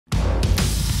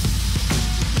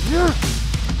Yeah.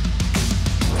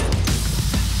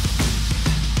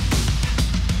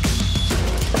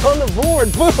 On the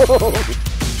board, boom!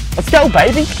 Let's go,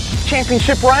 baby!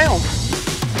 Championship round.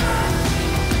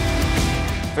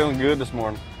 Feeling good this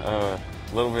morning. A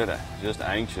little bit just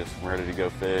anxious, ready to go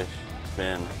fish. It's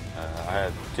been, I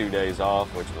had 2 days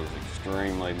off, which was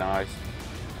extremely nice.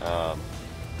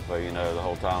 But you know, the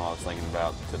whole time I was thinking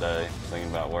about today, thinking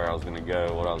about where I was going to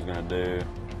go, what I was going to do.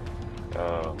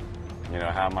 You know,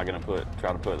 how am I going to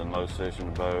try to put the most fish in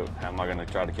the boat? How am I going to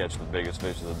try to catch the biggest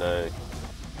fish of the day?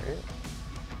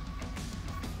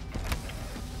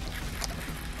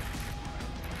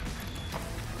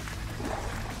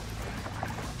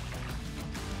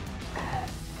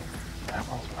 That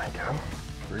one's my go.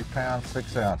 3 pounds,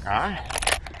 6 ounces. All right.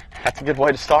 That's a good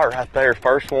way to start right there.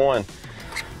 First one.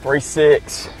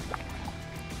 3.6.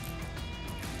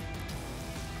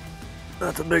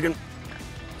 That's a big one.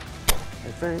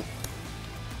 I think.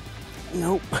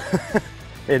 Nope.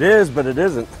 It is, but it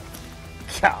isn't.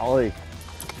 Golly.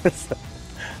 It's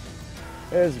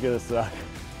gonna suck.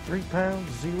 3 pounds,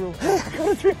 0. Got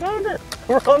a 3-pounder.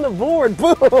 We're on the board.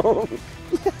 Boom.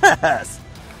 Yes.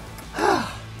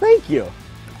 Thank you.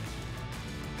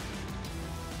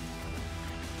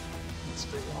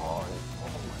 Stay on.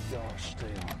 Oh my gosh,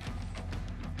 stay on.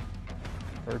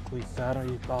 Berkeley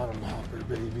fatty bottom hopper,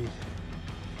 baby.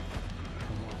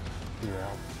 Come on. Yeah,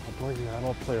 I'll play you. I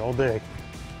don't play all day.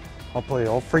 I'll play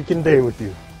all freaking day with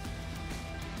you.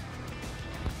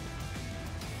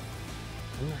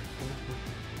 Come here,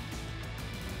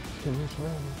 come here,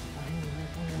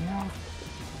 come here.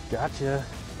 Gotcha.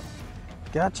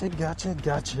 Gotcha, gotcha,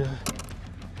 gotcha.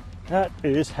 That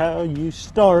is how you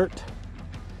start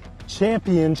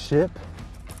championship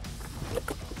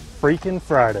freaking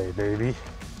Friday, baby.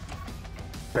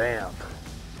 Bam.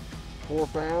 4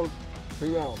 pounds,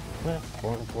 2 ounces. Yeah,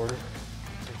 4 1/4.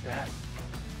 Take that.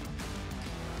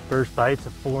 First bite's a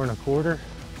 4 1/4.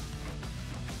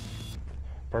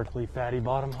 Berkeley fatty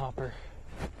bottom hopper.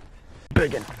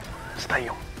 Big one. Stay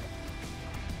on.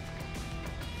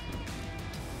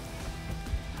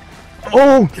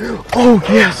 Oh, oh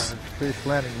yes. Fish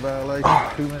landing violation,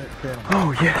 2-minute penalty.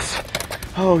 Oh yes.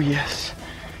 Oh yes.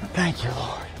 Thank you,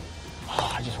 Lord.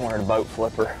 Oh, I just wanted a boat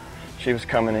flipper. She was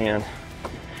coming in.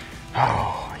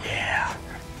 Oh yeah.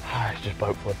 I just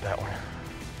boat flipped that one.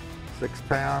 6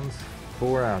 pounds,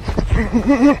 4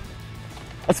 ounces.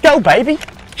 Let's go, baby.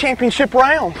 Championship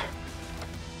round.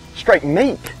 Straight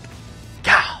meat.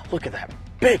 God, look at that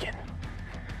big one.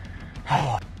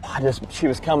 Oh, she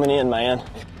was coming in, man.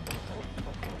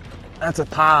 That's a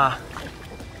pie.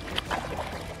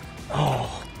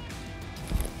 Oh,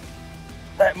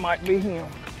 that might be him.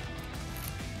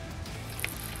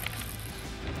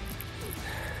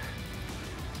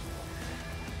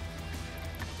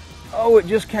 Oh, it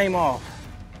just came off.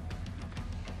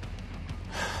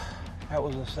 That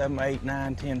was a 7, 8,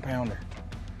 9, 10 pounder.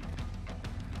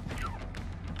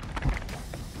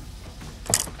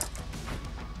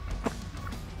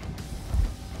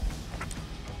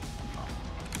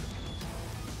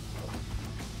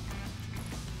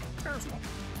 There's one.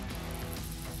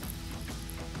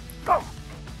 Go.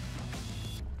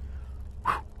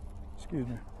 Excuse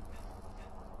me.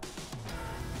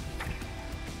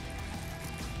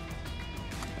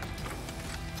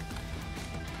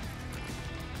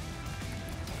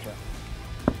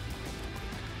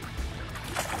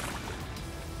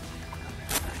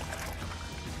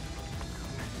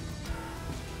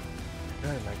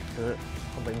 That didn't make it to it.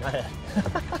 I'll be mad.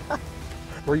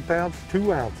 3 pounds,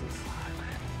 2 ounces.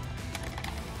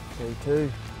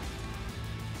 3-2.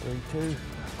 3-2.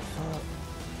 What's up?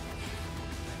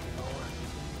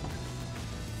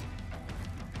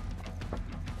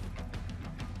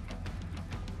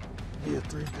 Be a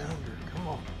 3-pounder. Come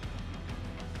on.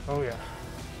 Oh yeah.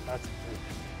 That's big.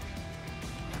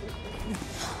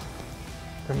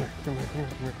 Come here, come here, come here,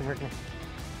 come here, come here, come here.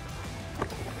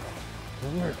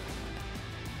 Come here.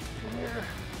 Come here.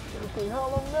 Berkeley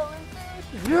hollow melon fish.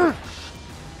 Yes!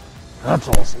 That's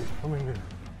awesome. Come in here.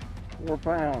 4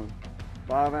 pounds,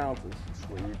 5 ounces.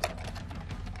 Sweet.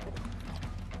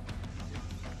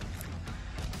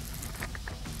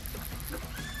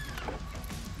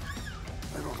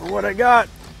 I don't know what I got.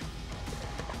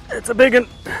 It's a big one.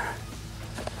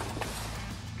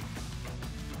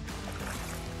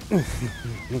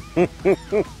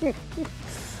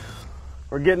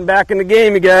 We're getting back in the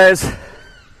game, you guys.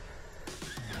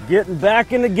 Getting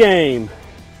back in the game.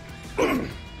 3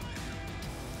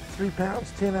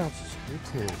 pounds, 10 ounces.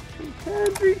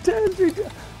 310.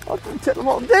 310. I'll 310 them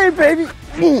all day, baby.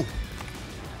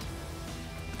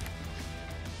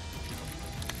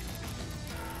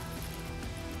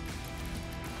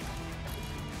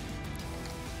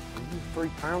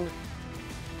 3-pounder.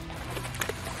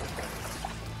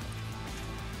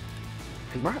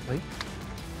 He might be.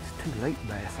 It's too late,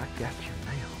 bass. I got you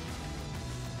now.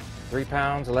 3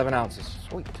 pounds, 11 ounces.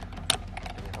 Sweet.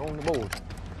 Get on the board.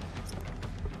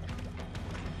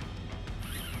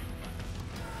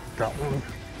 Got one.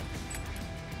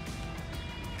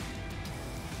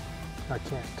 I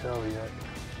can't tell yet.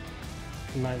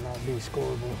 He might not be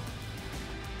scoreable.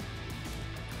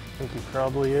 I think he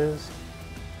probably is.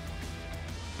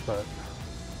 But,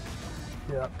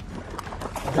 yeah.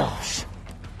 Gosh.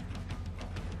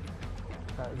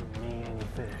 That is a mean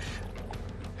fish.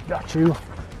 Got you.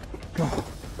 Oh,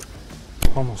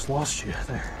 almost lost you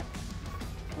there.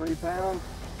 3 pounds,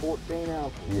 14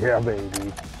 ounces. Yeah,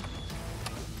 baby.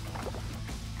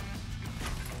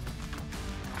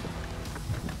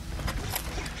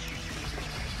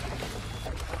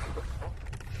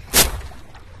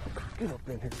 Get up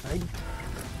in here, baby.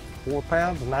 4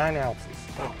 pounds, 9 ounces.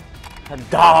 Oh. I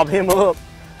dob him up.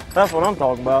 That's what I'm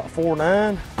talking about.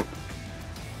 4.9.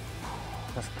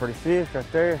 That's a pretty fish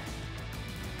right there.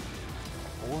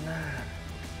 4.9.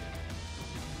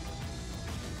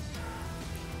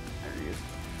 There he is.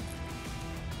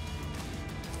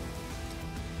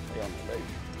 Stay on me, baby.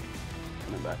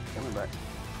 Coming back, coming back.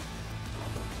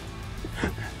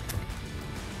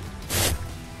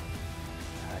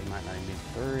 He might not even be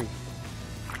 3.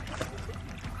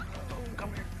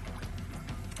 Come here.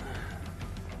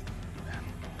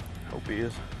 Hope he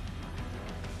is.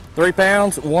 3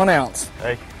 pounds, 1 ounce.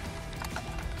 Hey.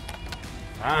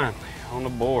 Finally, on the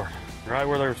board. Right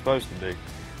where they were supposed to be.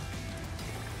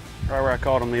 Right where I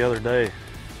caught them the other day.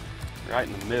 Right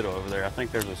in the middle over there. I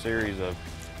think there's a series of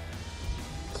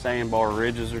sandbar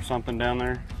ridges or something down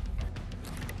there.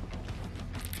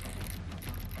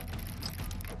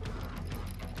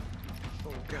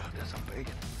 Oh God, that's a big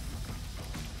one.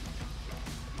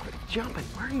 Quit jumping.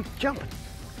 Where are you jumping?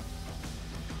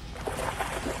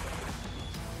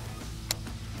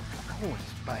 Oh,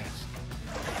 it's fast.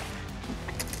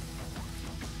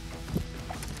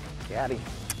 Got him.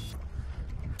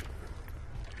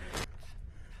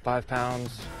 5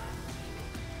 pounds,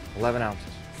 11 ounces.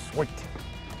 Sweet.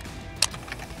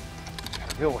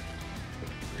 Good one.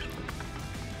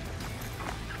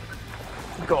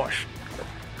 Gosh.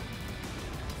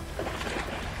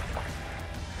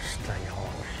 Stay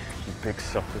on, you big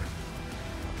sucker.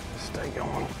 Stay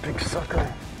on, big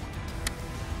sucker.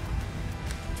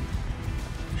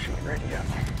 She ain't ready yet.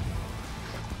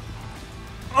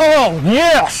 Oh,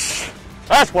 yes!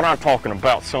 That's what I'm talking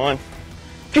about, son.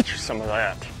 Get you some of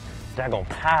that. Daggone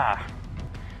pie.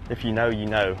 If you know, you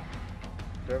know.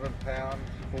 7 pounds,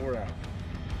 4 ounces.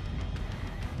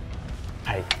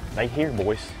 Hey, they here,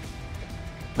 boys.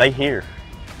 They here.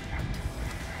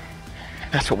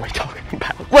 That's what we're talking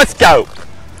about. Let's go!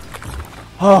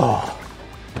 Oh.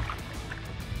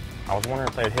 I was wondering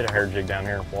if they'd hit a hair jig down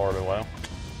here in Florida. Well,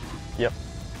 yep.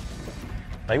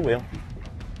 They will.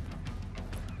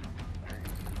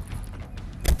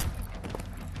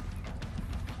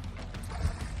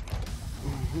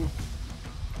 Mm-hmm.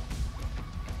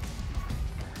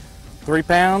 3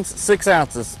 pounds, 6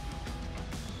 ounces.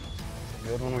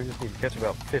 Good one. We just need to catch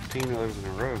about 15 of those in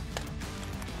a row.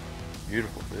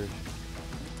 Beautiful fish.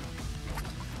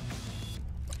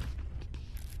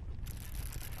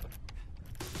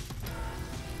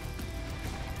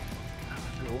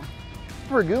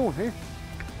 Pretty good one here.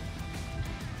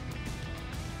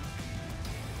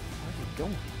 Where's he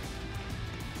going?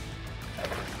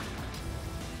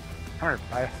 Hard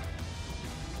bass.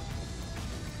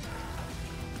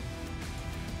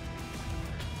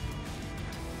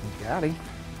 Got him.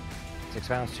 6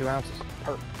 pounds, 2 ounces.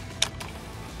 Perfect.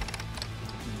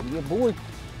 Yeah, boy.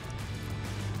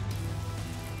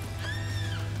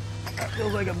 That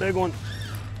feels like a big one.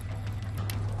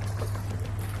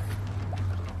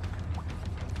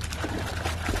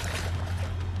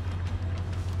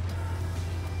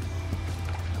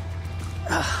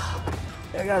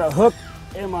 I got a hook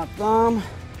in my thumb.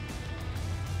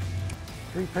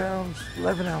 3 pounds,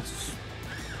 11 ounces.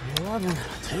 11.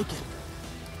 Take it.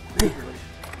 Man.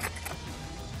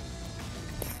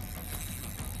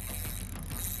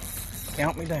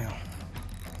 Count me down.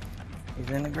 He's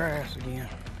in the grass again.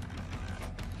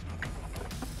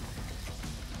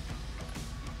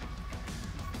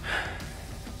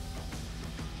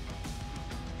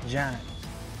 Giant.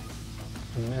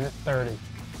 1:30.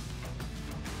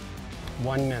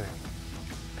 1 minute.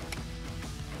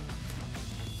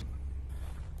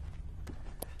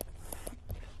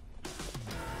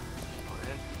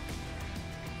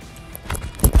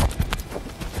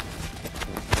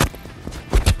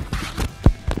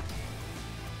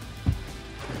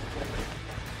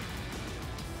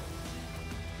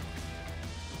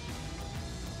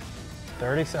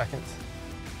 30 seconds.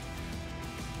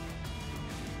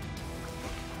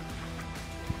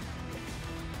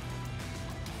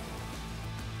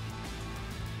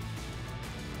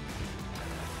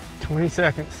 $20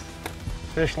 seconds.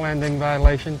 Fish landing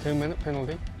violation, 2-minute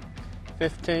penalty.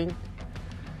 15.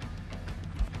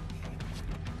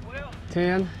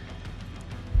 10.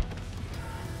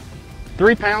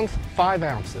 3 pounds, 5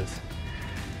 ounces.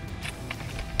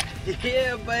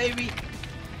 Yeah, baby.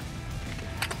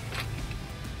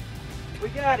 We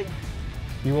got him.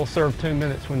 You will serve 2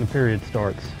 minutes when the period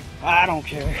starts. I don't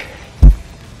care. Let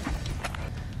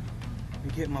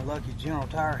me get my lucky General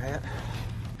Tire hat.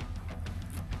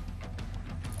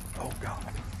 Oh, God.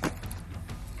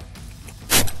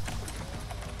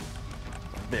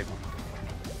 Big one.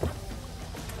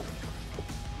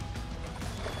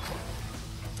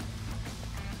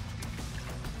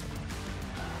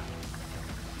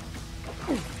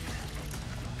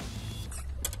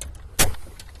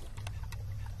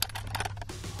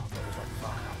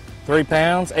 £3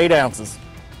 pounds, 8 ounces.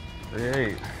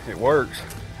 38. It works.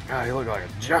 God, he looked like a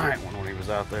giant one when he was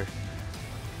out there.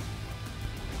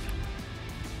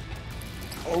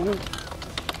 Oh.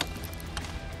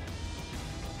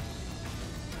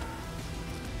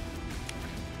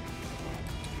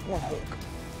 What a hook.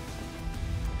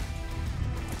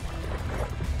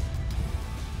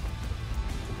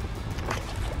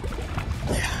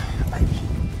 Yeah, baby.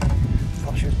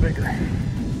 Thought she was bigger.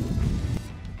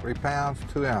 3 pounds,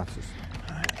 2 ounces.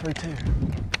 All right, 3-2.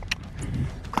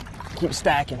 Keep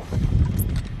stacking.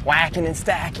 Whacking and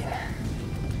stacking.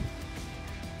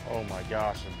 Oh my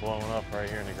gosh, they're blowing up right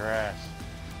here in the grass.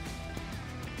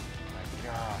 My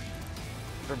gosh.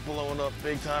 They're blowing up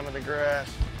big time in the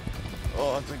grass.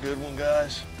 Oh, that's a good one,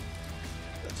 guys.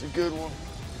 That's a good one.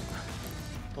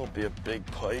 Don't be a big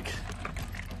pike.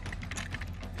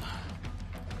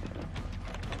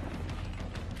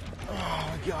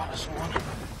 Oh, we got us one.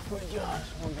 We got us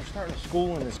one. They're starting to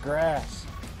school in this grass.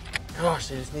 Gosh,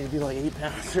 they just need to be like 8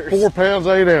 pounders. 4 pounds,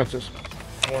 8 ounces.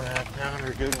 4.5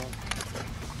 pounder, good one.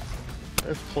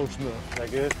 That's close enough. Is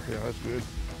that good? Yeah, that's good.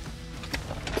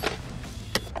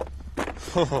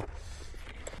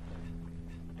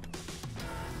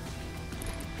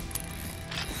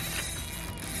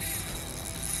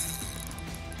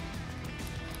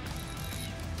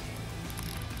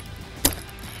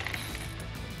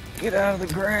 Get out of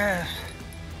the grass.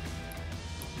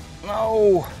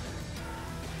 No.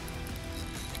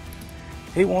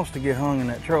 He wants to get hung in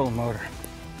that trolling motor.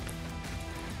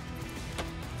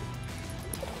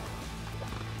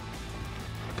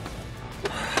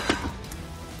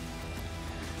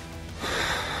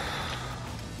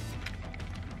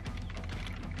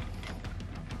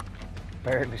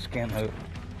 Barely skin hook.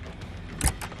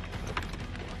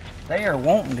 They are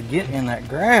wanting to get in that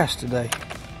grass today.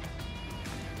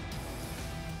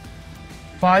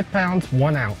 5 pounds,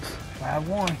 1 ounce.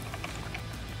 5-1.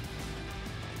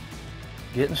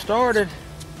 Getting started.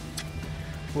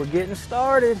 We're getting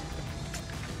started.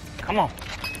 Come on.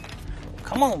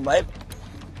 Come on, babe.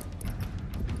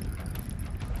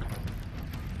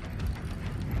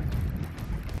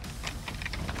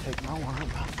 Take my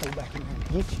worm, I'll throw back in there and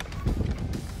get you.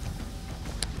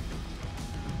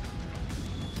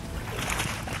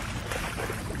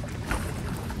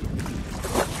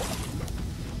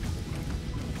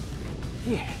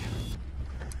 Yeah.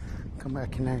 Come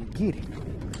back in there and get it.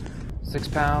 6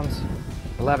 pounds,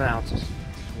 11 ounces.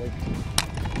 Sweet.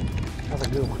 That's a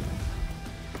good one.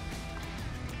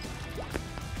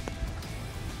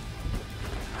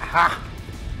 Aha!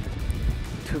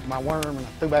 Took my worm and I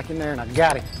threw back in there and I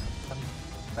got it.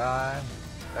 9,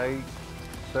 8,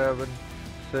 7,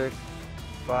 6,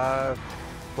 5,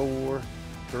 4,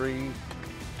 3,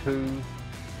 2,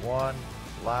 1.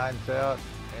 Lines out,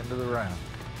 end of the round.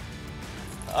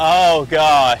 Oh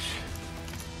gosh.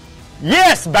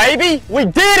 Yes, baby, we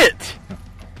did it.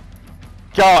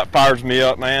 God, it fires me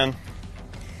up, man.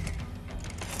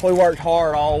 We worked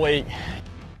hard all week.